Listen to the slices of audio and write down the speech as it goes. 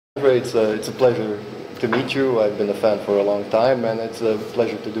It's a pleasure to meet you. I've been a fan for a long time, and it's a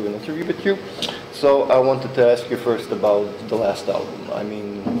pleasure to do an interview with you. So I wanted to ask you first about the last album. I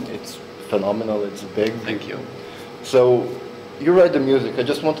mean, it's phenomenal. It's big. Thank you. So you write the music. I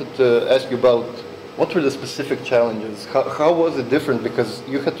just wanted to ask you about what were the specific challenges? How was it different? Because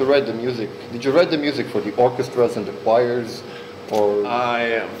you had to write the music. Did you write the music for the orchestras and the choirs? Or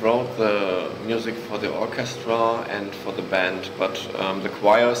I wrote the music for the orchestra and for the band, but the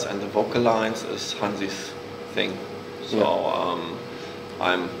choirs and the vocal lines is Hansi's thing. So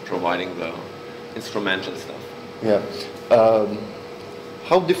I'm providing the instrumental stuff. Yeah.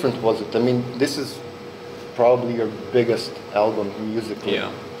 How different was it? I mean, this is probably your biggest album musically.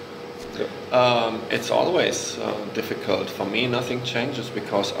 Yeah. It's always difficult. For me, nothing changes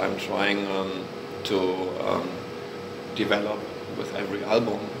because I'm trying to develop with every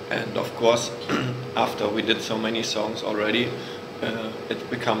album. And of course, after we did so many songs already, it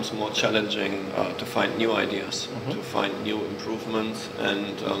becomes more challenging to find new ideas, to find new improvements.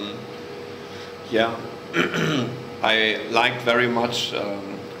 And yeah, I liked very much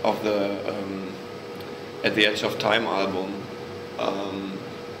of the At the Edge of Time album,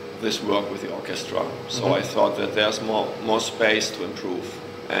 this work with the orchestra. So I thought that there's more space to improve,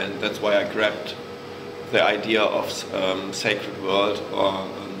 and that's why I grabbed the idea of Sacred World or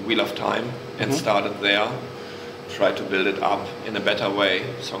Wheel of Time and started there, try to build it up in a better way,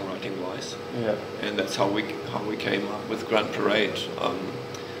 songwriting-wise. Yeah. And that's how we came up with Grand Parade.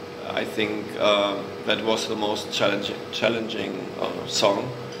 I think that was the most challenging song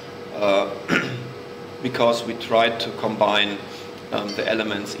because we tried to combine the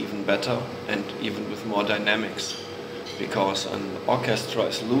elements even better and even with more dynamics, because an orchestra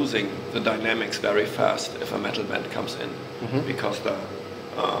is losing the dynamics very fast if a metal band comes in, because the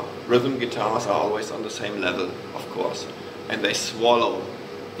rhythm guitars are always on the same level, of course, and they swallow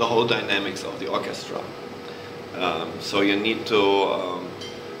the whole dynamics of the orchestra. So you need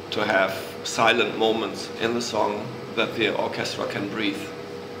to have silent moments in the song that the orchestra can breathe,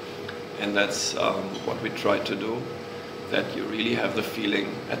 and that's what we try to do, that you really have the feeling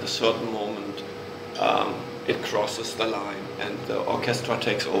at a certain moment it crosses the line and the orchestra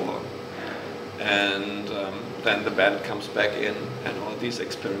takes over, and then the band comes back in, and all these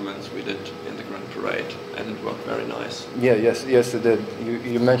experiments we did in the Grand Parade, and it worked very nice. Yeah, yes it did.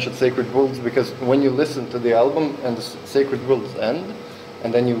 You mentioned Sacred Worlds, because when you listen to the album and the Sacred Worlds end,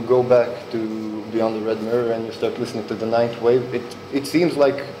 and then you go back to Beyond the Red Mirror and you start listening to the Ninth Wave, it seems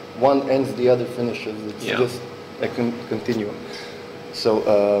like one ends, the other finishes. It's just a continuum. So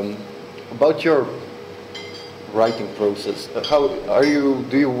about your writing process,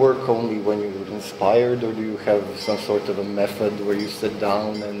 do you work only when you're inspired, or do you have some sort of a method where you sit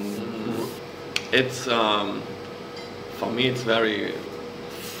down and it's for me it's very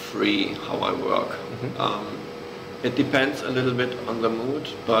free how I work. It depends a little bit on the mood,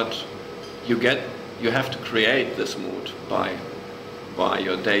 but you have to create this mood by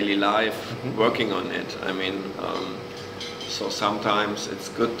your daily life, working on it. I mean, so sometimes it's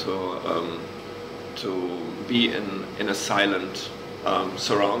good to be in a silent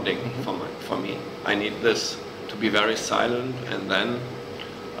surrounding for me. I need this to be very silent, and then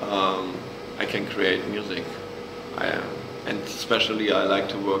I can create music. And especially I like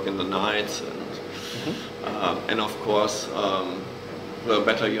to work in the nights, and of course the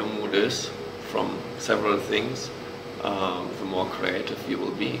better your mood is from several things, the more creative you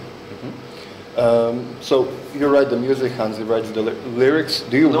will be. So you write the music, Hansi writes the lyrics.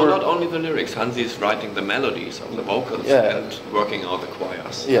 Do you No, work? not only the lyrics. Hansi is writing the melodies of the vocals and working out the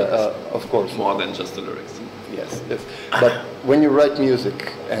choirs. Yeah, of course. More than just the lyrics. Yes. But when you write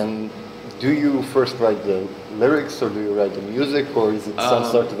music, and do you first write the lyrics, or do you write the music, or is it some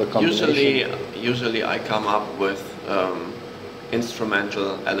sort of a combination? Usually I come up with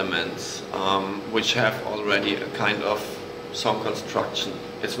instrumental elements which have already a kind of song construction.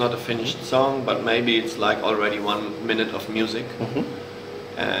 It's not a finished song, but maybe it's like already 1 minute of music,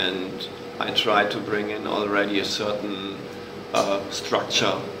 and I try to bring in already a certain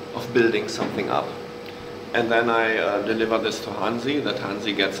structure of building something up, and then I deliver this to Hansi, that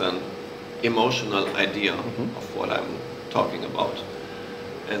Hansi gets an emotional idea of what I'm talking about,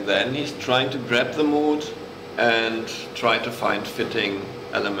 and then he's trying to grab the mood and try to find fitting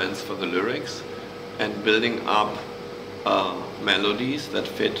elements for the lyrics and building up melodies that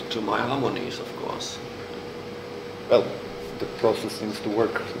fit to my harmonies, of course. Well, the process seems to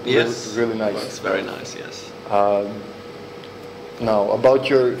work really nice. Works very nice, yes. Now, about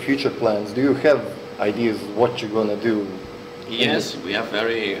your future plans, do you have ideas what you're gonna do? Yes, we have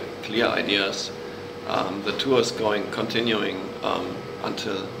very clear ideas. The tour is continuing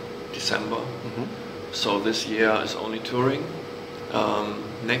until December. So this year is only touring.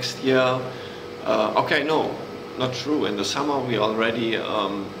 Next year, okay, no, not true. In the summer we already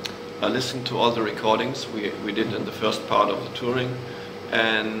listened to all the recordings we did in the first part of the touring,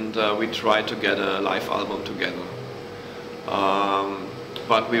 and we tried to get a live album together.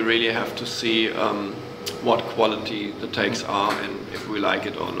 But we really have to see what quality the takes are and if we like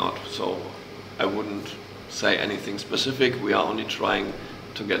it or not. So I wouldn't say anything specific. We are only trying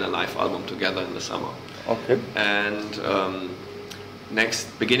to get a live album together in the summer. Okay. And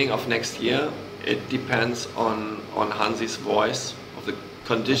beginning of next year, it depends on Hansi's voice, of the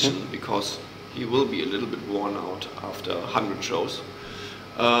condition, because he will be a little bit worn out after 100 shows.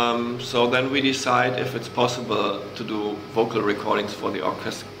 So then we decide if it's possible to do vocal recordings for the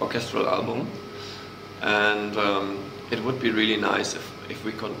orchestral album. And it would be really nice if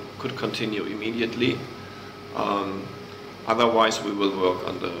we could continue immediately. Otherwise we will work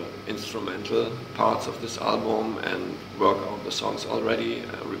on the instrumental parts of this album and work on the songs already,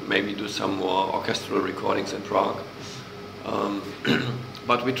 maybe do some more orchestral recordings in Prague.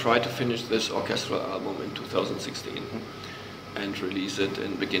 But we try to finish this orchestral album in 2016 and release it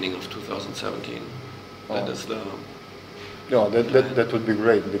in beginning of 2017. That is the... No, that would be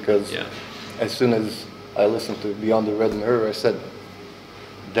great, because as soon as I listened to Beyond the Red Mirror, I said,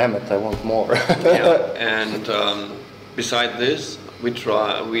 damn it, I want more. And beside this,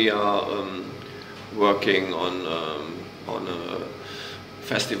 we are working on a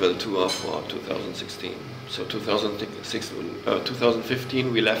festival tour for 2016. So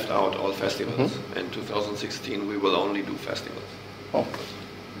 2015 we left out all festivals, and 2016 we will only do festivals. Oh,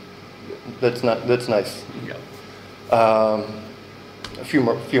 that's nice. Yeah. A few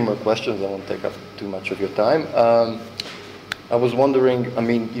more questions. I won't take up too much of your time. I was wondering, I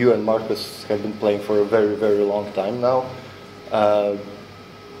mean, you and Marcus have been playing for a very, very long time now.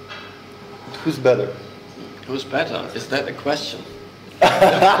 Who's better? Who's better? Is that a question?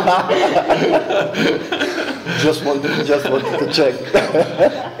 just wanted to check.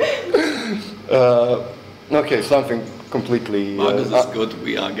 Okay, something completely... Marcus is good.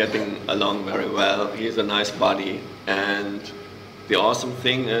 We are getting along very well. He's a nice buddy. And the awesome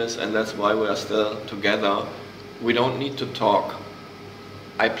thing is, and that's why we are still together, we don't need to talk.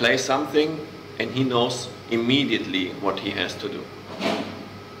 I play something and he knows immediately what he has to do.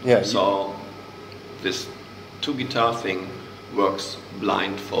 Yeah. So this two guitar thing works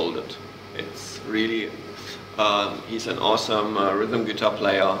blindfolded. It's really, he's an awesome rhythm guitar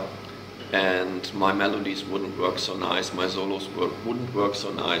player, and my melodies wouldn't work so nice, my solos wouldn't work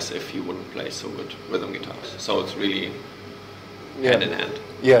so nice if he wouldn't play so good rhythm guitars. So it's really hand in hand.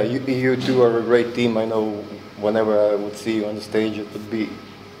 Yeah, you two are a great team. I know whenever I would see you on the stage, it would be...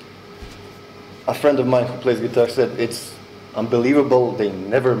 A friend of mine who plays guitar said, it's unbelievable, they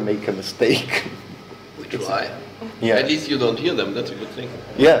never make a mistake. We try. Yeah. At least you don't hear them, that's a good thing.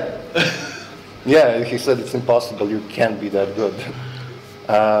 Yeah. Yeah, he said it's impossible, you can't be that good.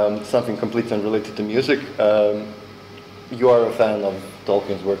 Something completely unrelated to music. You are a fan of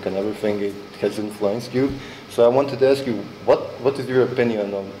Tolkien's work and everything, it has influenced you. So I wanted to ask you, what is your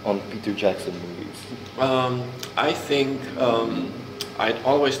opinion on Peter Jackson movies? I think I'd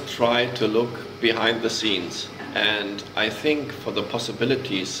always try to look behind the scenes, and I think for the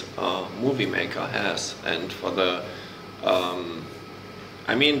possibilities a movie maker has, and for the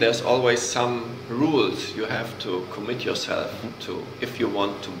I mean, there's always some rules you have to commit yourself to if you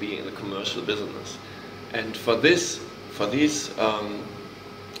want to be in the commercial business. And for these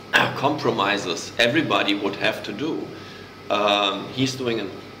compromises everybody would have to do, he's doing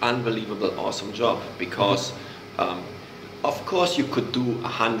an unbelievable awesome job, because of course you could do a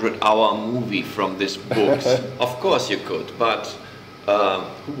 100-hour movie from these books. Of course you could, but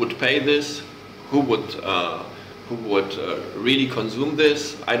who would pay this? Who would really consume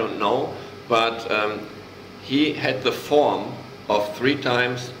this? I don't know. But he had the form of 3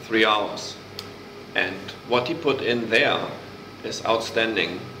 times 3 hours, and what he put in there is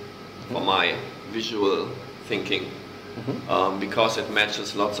outstanding for my visual thinking, because it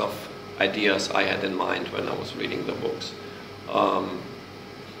matches lots of ideas I had in mind when I was reading the books.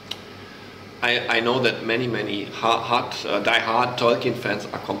 I know that many die-hard Tolkien fans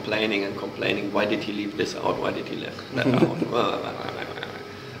are complaining, why did he leave this out, why did he leave that out?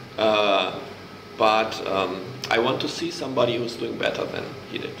 But I want to see somebody who's doing better than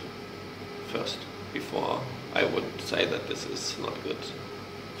he did first, before I would say that this is not good.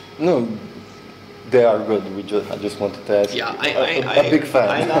 No, they are good. I just wanted to ask. Yeah, a big fan.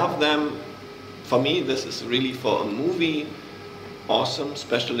 I love them. For me, this is really for a movie awesome,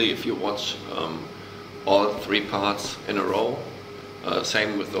 especially if you watch all 3 parts in a row.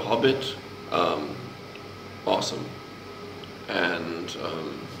 Same with The Hobbit. Awesome. And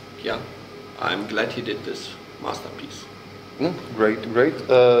yeah, I'm glad he did this masterpiece. Great, great.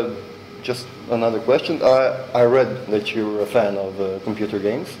 Just another question. I read that you're a fan of computer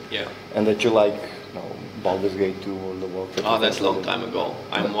games. Yeah. And that you like, Baldur's Gate 2 or the Warcraft. Oh, that's a long time ago.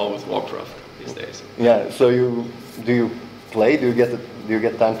 I'm more with Warcraft these days. Yeah. So do you play? Do you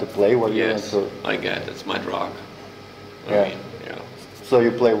get time to play? Yes, I get. It's my drug. Yeah. I mean, yeah. So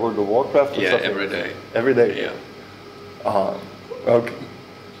you play World of Warcraft? Or Yeah, something? every day. Every day. Yeah. Okay.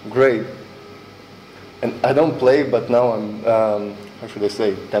 Great. And I don't play, but now I'm, how should I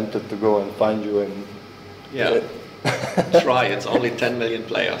say, tempted to go and find you and... Yeah. Try, it's only 10 million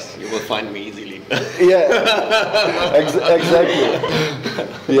players. You will find me easily. Yeah, exactly.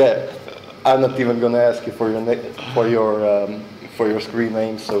 Yeah, I'm not even gonna ask you for your screen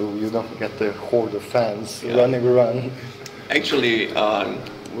name, so you don't get the horde of fans running around. Actually,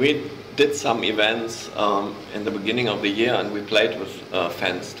 we did some events in the beginning of the year, and we played with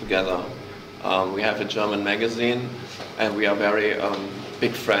fans together. We have a German magazine, and we are very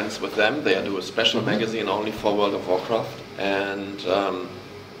big friends with them. They do a special magazine only for World of Warcraft, and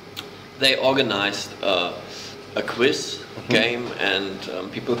they organized a quiz game, and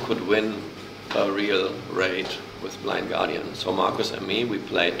people could win a real raid with Blind Guardian. So Marcus and me, we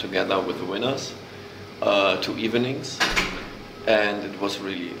played together with the winners 2 evenings, and it was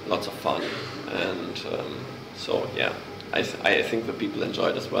really lots of fun. And so yeah, I think the people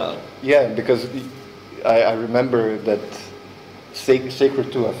enjoyed as well. Yeah, because I remember that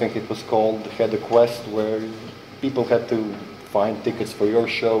Sacred 2, I think it was called, had a quest where people had to find tickets for your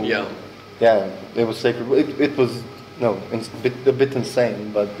show. Yeah. Yeah, it was Sacred. It was a bit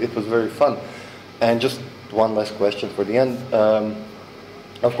insane, but it was very fun. And just one last question for the end.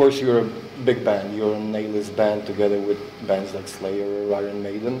 Of course, you're a big band. You're an A-list band together with bands like Slayer or Iron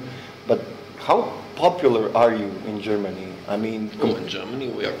Maiden. But how popular are you in Germany? I mean, in Germany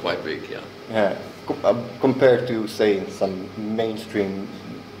we are quite big, yeah. Yeah, compared to, say, some mainstream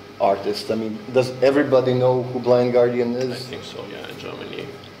artists. I mean, does everybody know who Blind Guardian is? I think so, yeah, in Germany,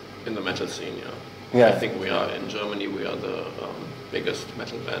 in the metal scene, yeah. Yeah. I think in Germany we are the biggest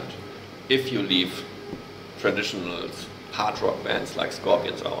metal band. If you leave traditional hard rock bands like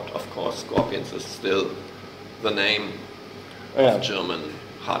Scorpions out, of course, Scorpions is still the name of German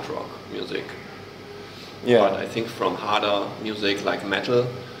hard rock music. Yeah. But I think from harder music like metal,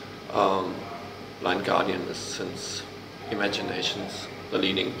 Blind Guardian is, since Imaginations, the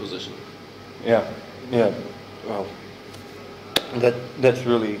leading position. Yeah, yeah. Well, that's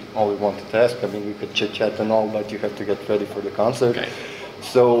really all we wanted to ask. I mean, we could chit-chat and all, but you have to get ready for the concert. Okay.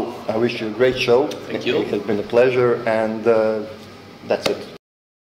 So I wish you a great show. Thank you. It has been a pleasure, and that's it.